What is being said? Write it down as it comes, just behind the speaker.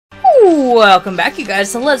Welcome back, you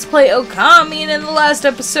guys, to Let's Play Okami, and in the last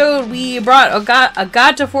episode, we brought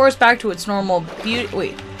Agata Forest back to its normal beauty.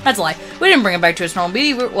 Wait, that's a lie. We didn't bring it back to its normal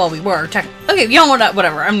beauty. Well, we were. Okay, you know what?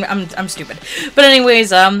 Whatever. I'm stupid. But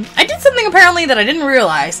anyways, I did something apparently that I didn't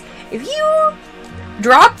realize. If you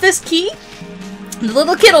drop this key, the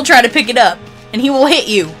little kid will try to pick it up, and he will hit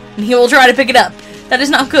you, and he will try to pick it up. That is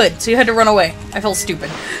not good, so you had to run away. I felt stupid.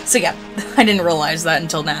 So yeah, I didn't realize that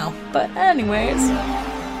until now. But anyways,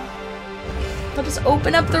 let us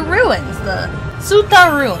open up the ruins, the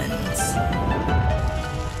Tsuta ruins.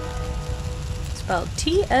 Spelled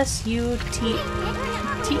T-S-U-T-A.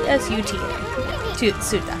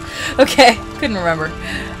 Tsuta. Okay, couldn't remember.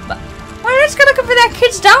 But why did I just go looking for that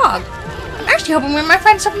kid's dog? I'm actually hoping we might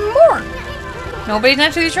find something more. Nobody's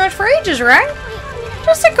entered these ruins for ages, right?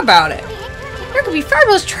 Just think about it. There could be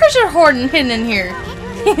fabulous treasure hoarding hidden in here.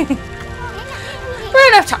 But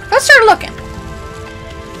enough talk. Let's start looking.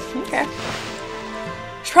 Okay.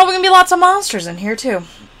 There's probably gonna be lots of monsters in here too.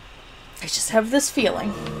 I just have this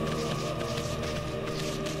feeling.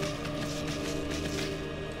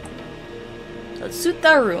 The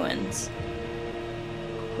Tsuta ruins.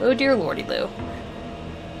 Oh dear lordy loo.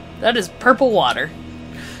 That is purple water.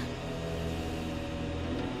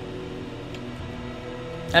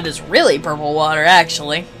 That is really purple water,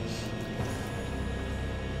 actually.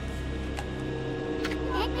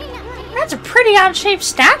 That's a pretty odd-shaped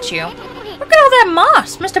statue. Look at all that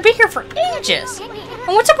moss. Must have been here for ages. And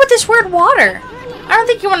what's up with this weird water? I don't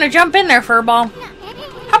think you want to jump in there, Furball.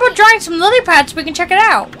 How about drawing some lily pads so we can check it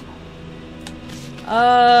out?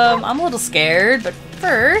 I'm a little scared, but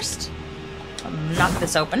first, I'll knock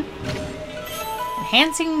this open.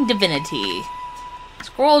 Enhancing Divinity.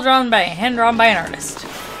 Scroll drawn by hand drawn by an artist.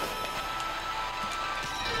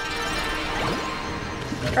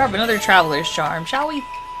 Grab another traveler's charm, shall we?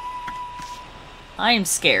 I am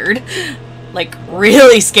scared. Like,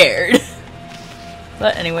 really scared.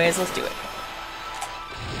 But anyways, let's do it.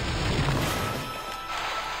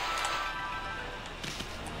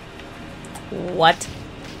 What?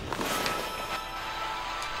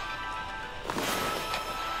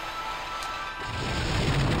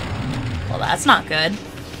 Well, that's not good.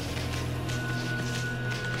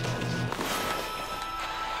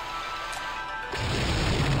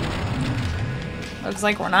 Looks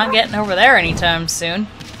like we're not getting over there anytime soon.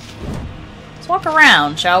 Let's walk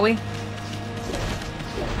around, shall we?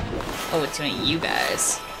 Oh, it's one of you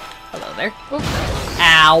guys. Hello there. Oop.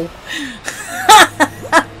 Ow.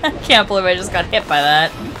 I can't believe I just got hit by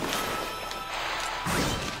that.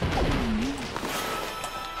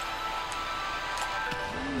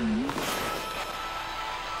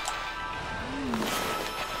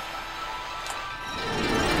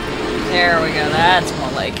 There we go, that's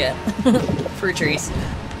more like it. Fruit trees.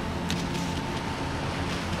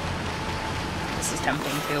 This is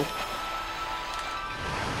tempting too.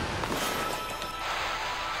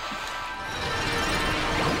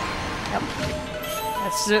 Yep.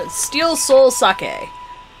 That's Steel Soul Sake.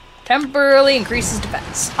 Temporarily increases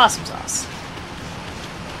defense. Awesome sauce.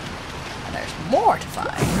 And there's more to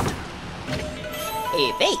find.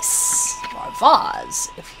 A vase. Or vase,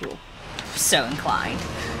 if you're so inclined.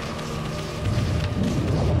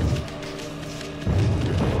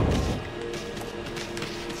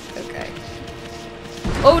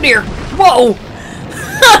 Oh dear! Whoa!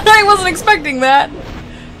 I wasn't expecting that!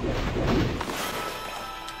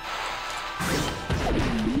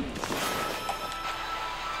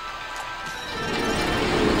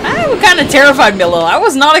 That kind of terrified me a little. I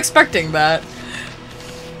was not expecting that.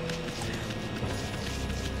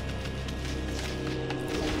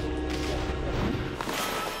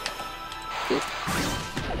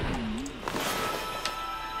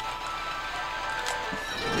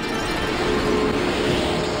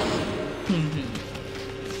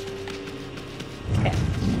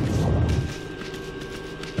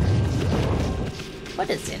 What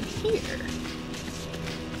is in here?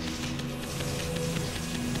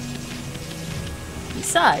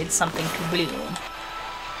 Besides something to bloom.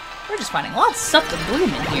 We're just finding lots of stuff to bloom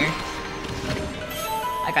in here.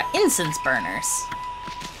 I got incense burners.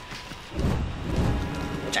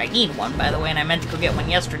 Which I need one, by the way, and I meant to go get one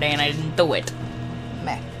yesterday and I didn't do it.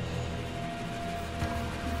 Meh.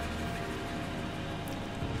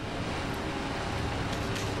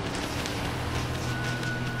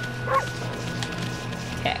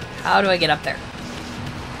 Okay, how do I get up there?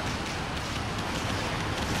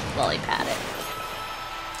 Lily pad it.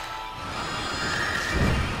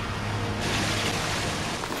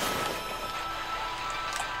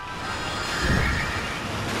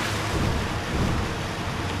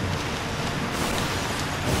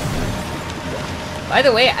 By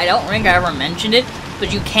the way, I don't think I ever mentioned it,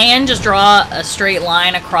 but you can just draw a straight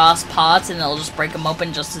line across pots and it'll just break them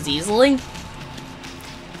open just as easily.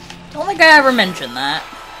 Don't think I ever mentioned that.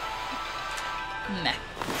 Meh.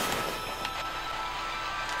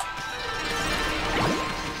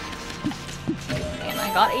 And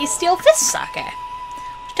I got a steel fist socket.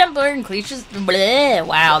 Which temporarily increases... Bleh,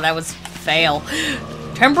 wow, that was fail.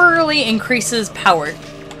 Temporarily increases power.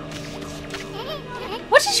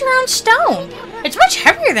 What is your own stone? It's much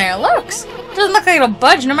heavier than it looks. It doesn't look like it'll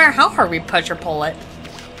budge no matter how hard we push or pull it.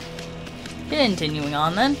 Continuing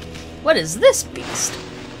on then. What is this beast?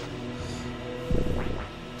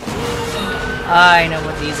 I know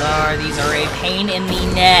what these are. These are a pain in the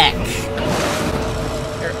neck.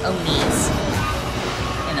 They're Onis.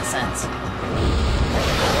 In a sense.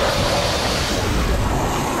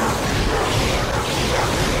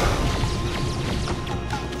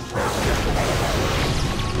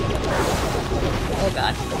 Oh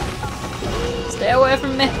god. Stay away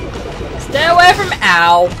from me. Stay away from me.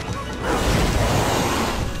 Ow.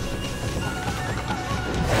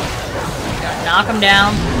 Gotta knock him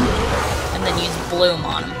down. And then use Bloom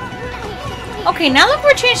on him. Okay, now look for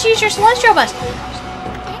a chance to use your Celestial Bust.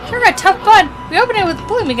 Sure got tough bud. We open it with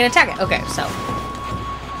Bloom, you can attack it. Okay, so.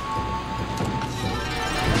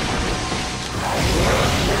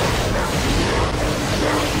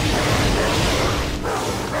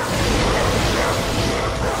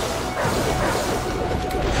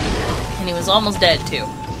 And he was almost dead, too.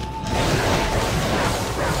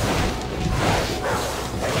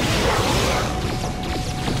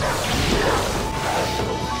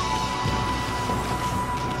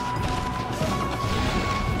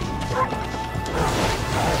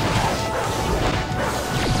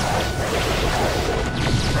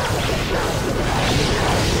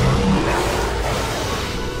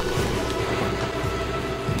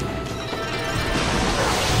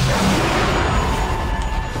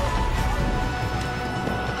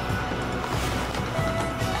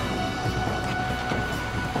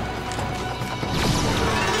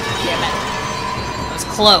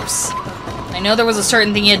 Close. I know there was a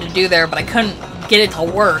certain thing you had to do there, but I couldn't get it to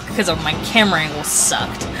work because of my camera angle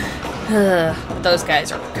sucked. Those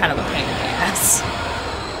guys are kind of a pain in the ass.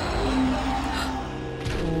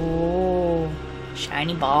 Ooh,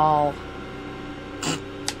 shiny ball.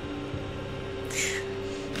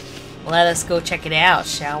 Let us go check it out,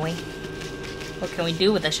 shall we? What can we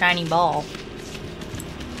do with a shiny ball?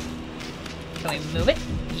 Can we move it?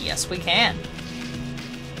 Yes, we can.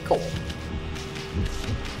 Cool.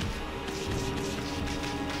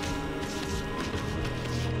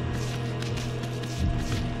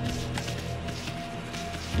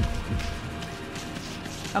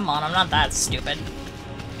 Come on, I'm not that stupid.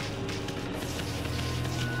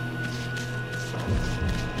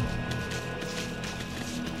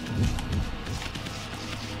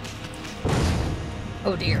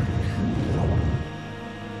 Oh dear.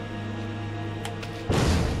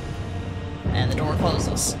 And the door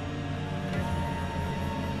closes.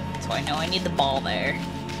 So I know I need the ball there.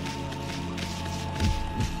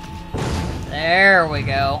 There we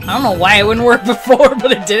go. I don't know why it wouldn't work before,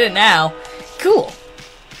 but it did it now. Cool.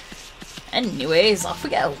 Anyways, off we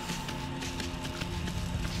go.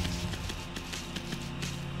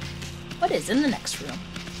 What is in the next room?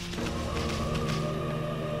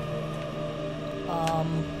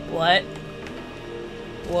 What?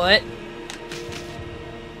 What?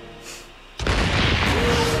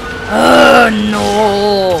 Oh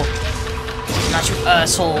no! Not you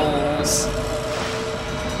assholes.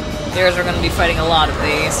 Bears are gonna be fighting a lot of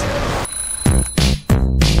these.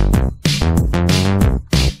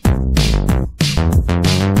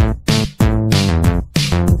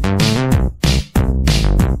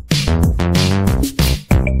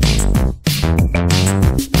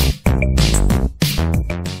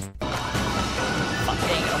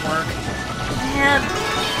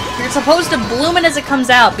 Supposed to bloom it as it comes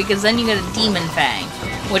out because then you get a Demon Fang,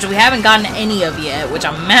 which we haven't gotten any of yet, which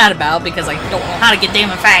I'm mad about because I don't know how to get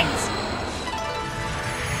Demon Fangs.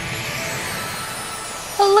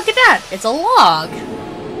 Oh, look at that! It's a log.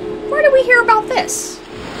 Where did we hear about this?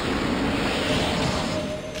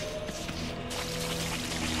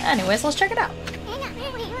 Anyways, let's check it out.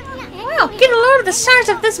 Wow, get a load of the size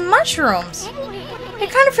of this mushrooms. I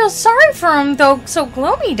kind of feel sorry for them, though, so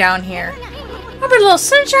gloomy down here. I bet a little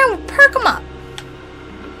sunshine will perk them up.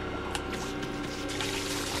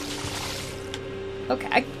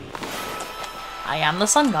 Okay. I am the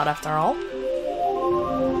sun god after all.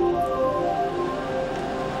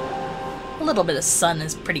 A little bit of sun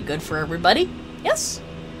is pretty good for everybody. Yes?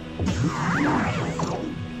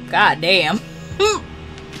 God damn.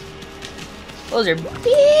 Those are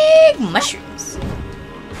big mushrooms.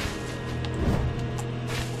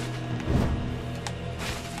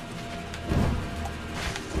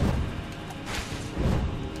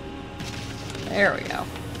 There we go.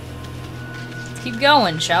 Let's keep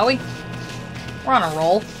going, shall we? We're on a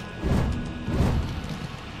roll.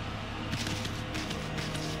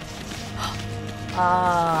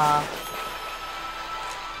 Ah.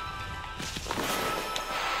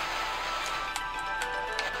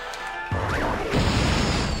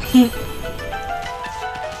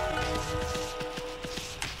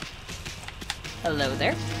 Hello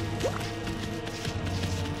there. I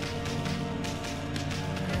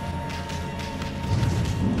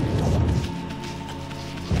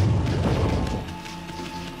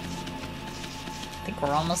think we're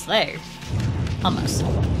almost there. Almost.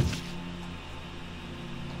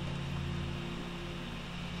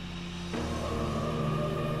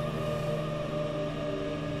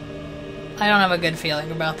 I don't have a good feeling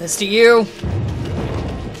about this, do you?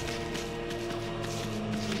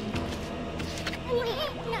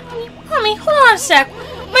 Mommy, hold on a sec.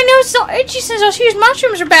 My nose is all itchy since those huge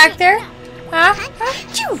mushrooms are back there. Huh?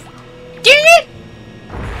 Dang it!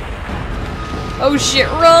 Oh shit,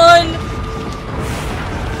 run!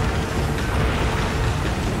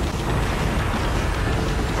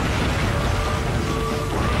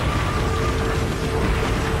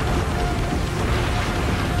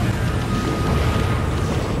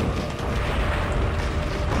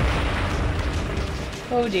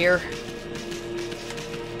 Oh dear.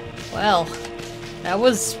 Well, that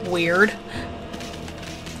was weird.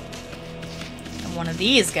 And one of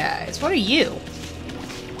these guys. What are you?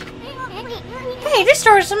 Hey, this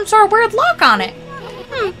door has some sort of weird lock on it.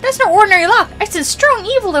 That's no ordinary lock. I sense strong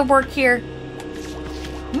evil at work here.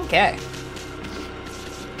 Okay.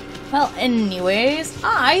 Well, anyways,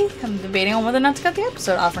 I am debating on whether or not to cut the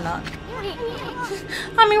episode off or not.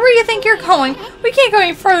 I mean, where do you think you're going? We can't go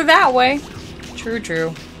any further that way. True,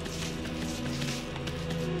 true.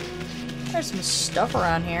 There's some stuff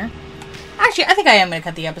around here. Actually, I think I am going to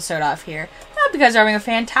cut the episode off here. I hope you guys are having a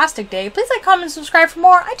fantastic day. Please like, comment, and subscribe for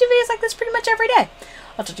more. I do videos like this pretty much every day.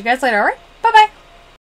 I'll talk to you guys later, alright? Bye-bye.